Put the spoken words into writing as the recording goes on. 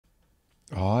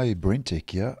Hi, BrenTech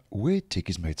here, where tech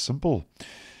is made simple.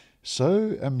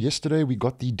 So, yesterday we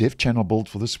got the dev channel build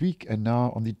for this week, and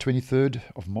now on the 23rd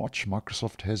of March,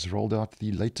 Microsoft has rolled out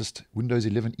the latest Windows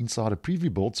 11 Insider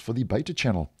preview builds for the beta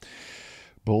channel.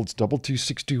 Builds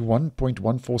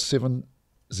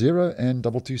 22621.1470 and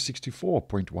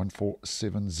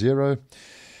 22624.1470.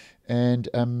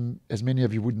 And as many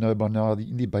of you would know by now,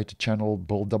 in the beta channel,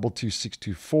 build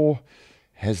 22624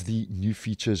 has the new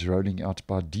features rolling out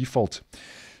by default.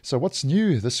 So what's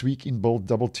new this week in build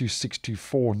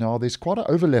 22624? Now, there's quite an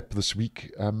overlap this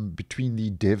week between the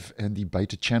dev and the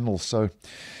beta channel. So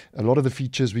a lot of the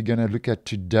features we're going to look at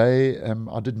today,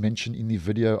 I did mention in the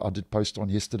video I did post on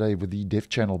yesterday with the dev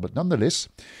channel. But nonetheless,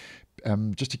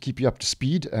 just to keep you up to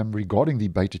speed regarding the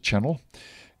beta channel,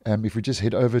 if we just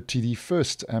head over to the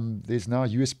first, there's now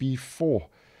USB4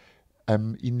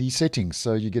 in the settings.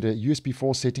 So you get a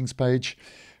USB4 settings page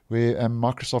where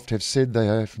Microsoft have said they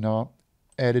have now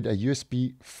added a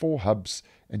USB4 hubs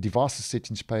and devices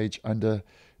settings page under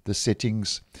the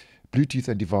settings, Bluetooth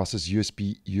and devices,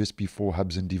 USB4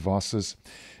 hubs and devices.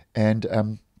 And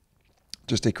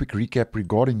just a quick recap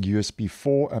regarding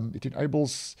USB4, it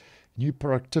enables new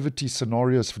productivity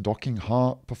scenarios for docking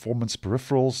high performance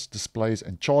peripherals, displays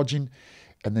and charging.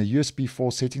 And the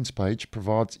USB4 settings page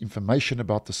provides information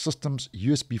about the system's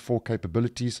USB4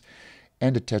 capabilities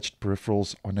and attached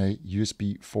peripherals on a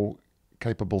USB4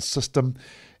 capable system.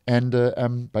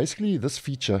 And basically this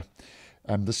feature,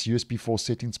 this USB4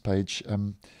 settings page,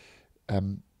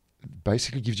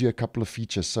 basically gives you a couple of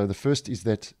features. So the first is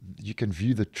that you can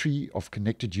view the tree of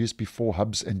connected USB4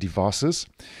 hubs and devices,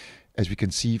 as we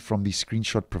can see from the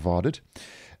screenshot provided.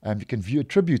 You can view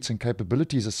attributes and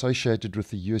capabilities associated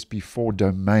with the USB4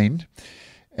 domain,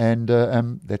 and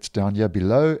that's down here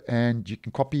below. And you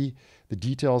can copy the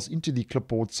details into the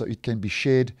clipboard so it can be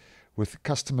shared with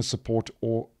customer support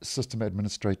or system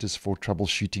administrators for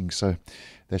troubleshooting. So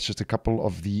that's just a couple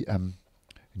of the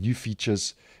new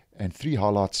features and 3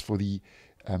 highlights for the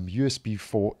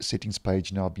USB4 settings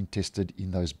page now being tested in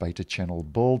those beta channel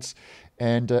builds.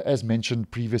 And as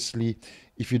mentioned previously,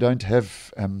 if you don't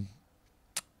have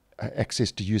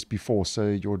access to USB4, so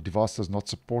your device does not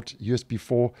support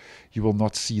USB4, you will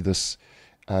not see this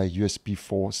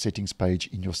USB4 settings page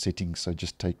in your settings, so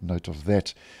just take note of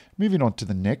that. Moving on to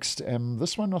the next,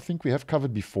 this one I think we have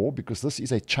covered before, because this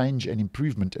is a change and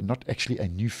improvement and not actually a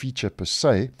new feature per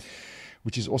se,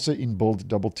 which is also in build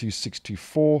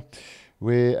 22624,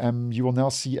 where you will now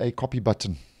see a copy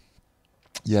button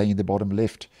here in the bottom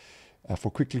left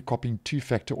for quickly copying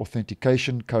 2-factor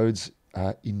authentication codes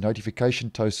in notification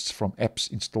toasts from apps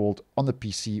installed on the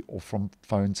PC or from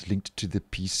phones linked to the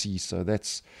PC. So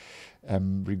that's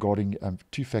regarding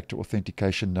 2-factor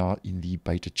authentication now in the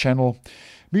beta channel.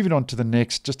 Moving on to the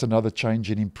next, just another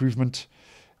change and improvement.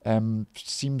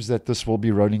 Seems that this will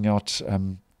be rolling out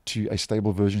to a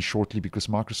stable version shortly, because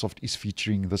Microsoft is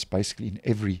featuring this basically in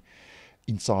every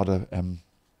Insider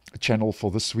channel for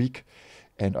this week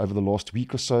and over the last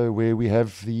week or so, where we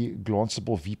have the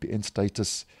Glanceable VPN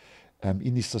status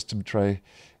in the system tray,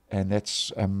 and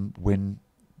that's when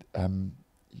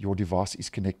your device is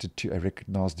connected to a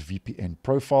recognized VPN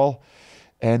profile.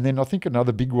 And then I think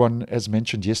another big one, as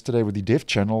mentioned yesterday with the dev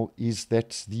channel, is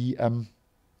that the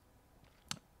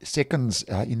seconds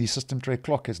in the system tray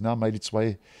clock has now made its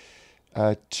way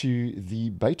to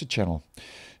the beta channel.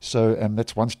 So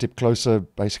that's one step closer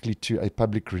basically to a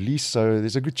public release. So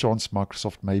there's a good chance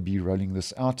Microsoft may be rolling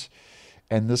this out.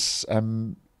 And this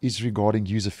is regarding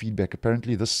user feedback.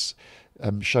 Apparently this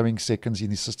showing seconds in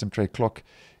the system tray clock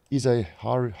is a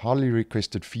highly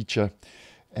requested feature.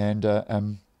 And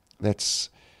that's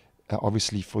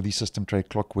obviously for the system tray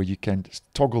clock, where you can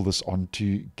toggle this on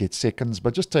to get seconds.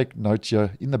 But just take note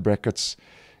here in the brackets,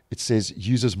 it says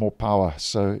uses more power.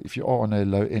 So if you are on a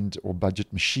low end or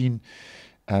budget machine,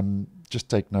 just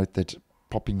take note that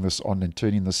popping this on and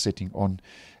turning this setting on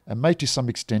may to some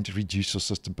extent reduce your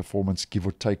system performance, give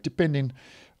or take, depending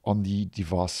on the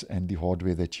device and the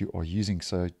hardware that you are using.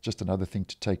 So just another thing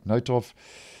to take note of.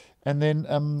 And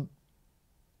then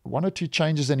one or two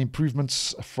changes and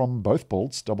improvements from both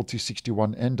builds,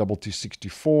 22621 and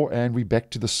 22624, and we're back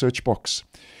to the search box.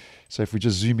 So if we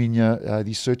just zoom in here,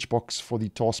 the search box for the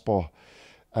taskbar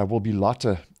will be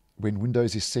lighter when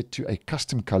Windows is set to a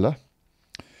custom color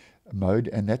mode,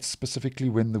 and that's specifically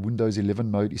when the Windows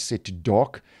 11 mode is set to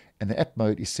dark and the app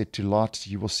mode is set to light.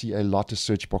 You will see a lighter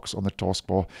search box on the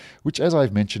taskbar, which, as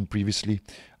I've mentioned previously,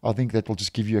 I think that will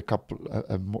just give you a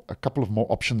couple of more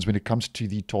options when it comes to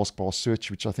the taskbar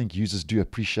search, which I think users do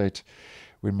appreciate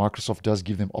when Microsoft does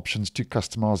give them options to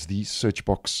customize the search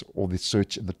box or the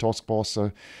search in the taskbar.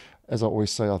 So as I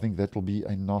always say, I think that will be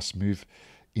a nice move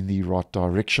in the right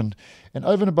direction. And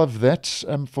over and above that,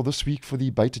 for this week, for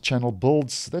the beta channel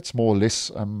builds, that's more or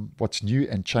less what's new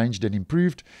and changed and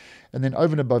improved. And then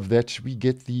over and above that, we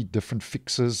get the different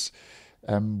fixes,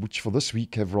 which for this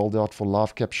week have rolled out for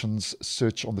live captions,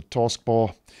 search on the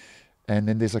taskbar. And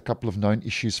then there's a couple of known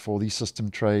issues for the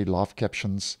system tray, live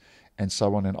captions, and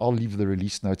so on. And I'll leave the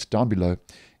release notes down below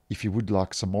if you would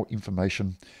like some more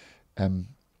information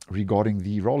regarding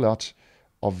the rollout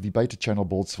of the beta channel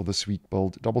builds for this week,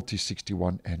 build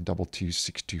 2261 and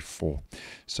 22624.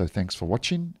 So thanks for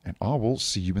watching, and I will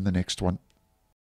see you in the next one.